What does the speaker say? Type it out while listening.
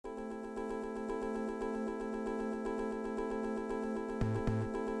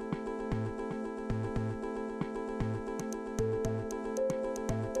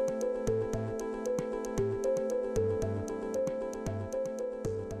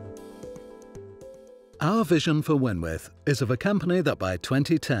Our vision for Wynnwith is of a company that by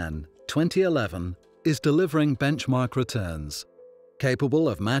 2010, 2011 is delivering benchmark returns, capable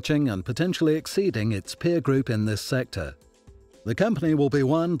of matching and potentially exceeding its peer group in this sector. The company will be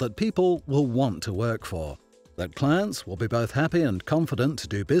one that people will want to work for, that clients will be both happy and confident to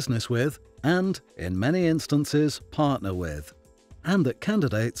do business with and, in many instances, partner with, and that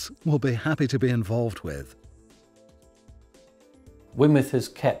candidates will be happy to be involved with. Wynnwith has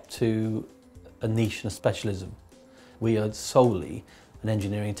kept to a niche and a specialism. We are solely an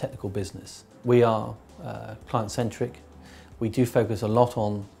engineering and technical business. We are client-centric. We do focus a lot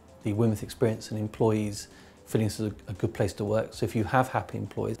on the Wynnwith experience and employees feeling this is a good place to work. So if you have happy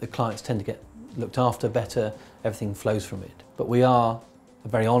employees, the clients tend to get looked after better, everything flows from it. But we are a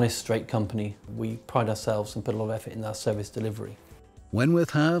very honest, straight company. We pride ourselves and put a lot of effort in our service delivery.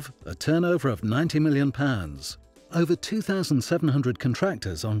 Wynnwith have a turnover of £90 million, over 2,700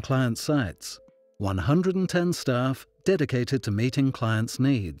 contractors on client sites, 110 staff dedicated to meeting clients'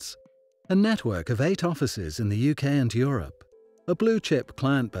 needs, a network of 8 offices in the UK and Europe, a blue-chip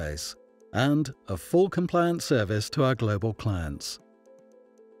client base, and a full compliant service to our global clients.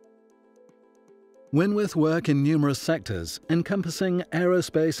 Wynnwith work in numerous sectors encompassing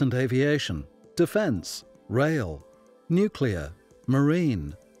aerospace and aviation, defence, rail, nuclear,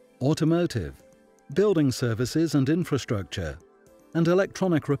 marine, automotive, building services and infrastructure, and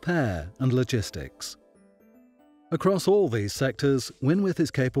electronic repair and logistics. Across all these sectors, Wynnwith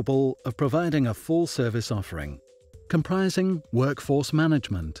is capable of providing a full service offering, comprising workforce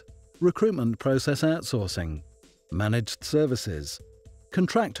management, recruitment process outsourcing, managed services,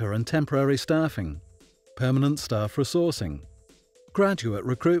 contractor and temporary staffing, permanent staff resourcing, graduate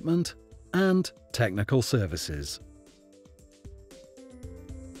recruitment, and technical services.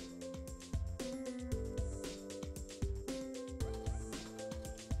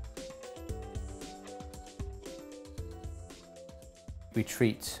 We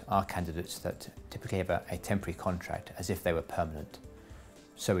treat our candidates that typically have a temporary contract as if they were permanent.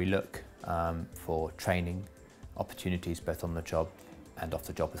 So we look for training opportunities both on the job and off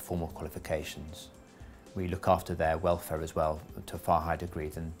the job with formal qualifications. We look after their welfare as well to a far higher degree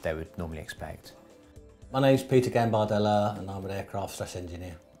than they would normally expect. My name's Peter Gambardella and I'm an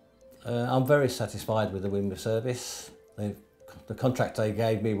aircraft/engineer. I'm very satisfied with the Wynnwith service. The contract they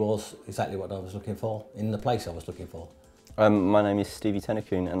gave me was exactly what I was looking for, in the place I was looking for. My name is Stevie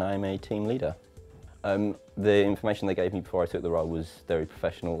Tennecoon and I'm a team leader. The information they gave me before I took the role was very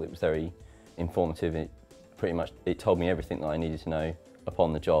professional, it was very informative, it told me everything that I needed to know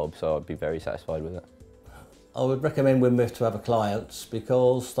upon the job, so I'd be very satisfied with it. I would recommend Wynnwith to other clients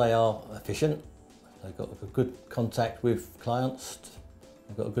because they are efficient, they've got a good contact with clients,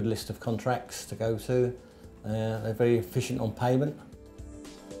 they've got a good list of contracts to go to, they're very efficient on payment.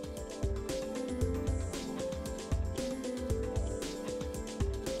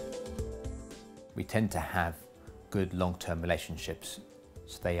 We tend to have good long-term relationships,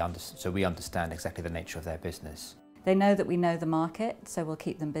 so we understand exactly the nature of their business. They know that we know the market, so we'll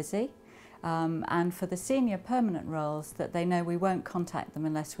keep them busy. And for the senior permanent roles, that they know we won't contact them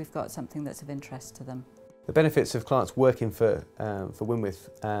unless we've got something that's of interest to them. The benefits of clients working for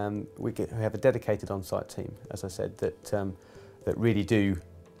Wynnwith, we have a dedicated on-site team, as I said, that really do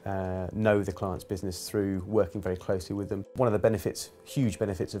know the client's business through working very closely with them. One of the benefits, huge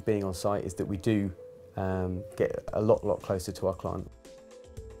benefits of being on site is that we do get a lot closer to our client.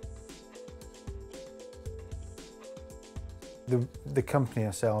 The company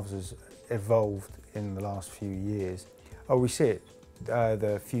ourselves has evolved in the last few years. We see it,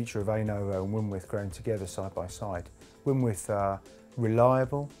 the future of Anovo and Wynnwith growing together side by side. Wynnwith are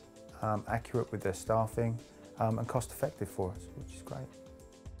reliable, accurate with their staffing and cost effective for us, which is great.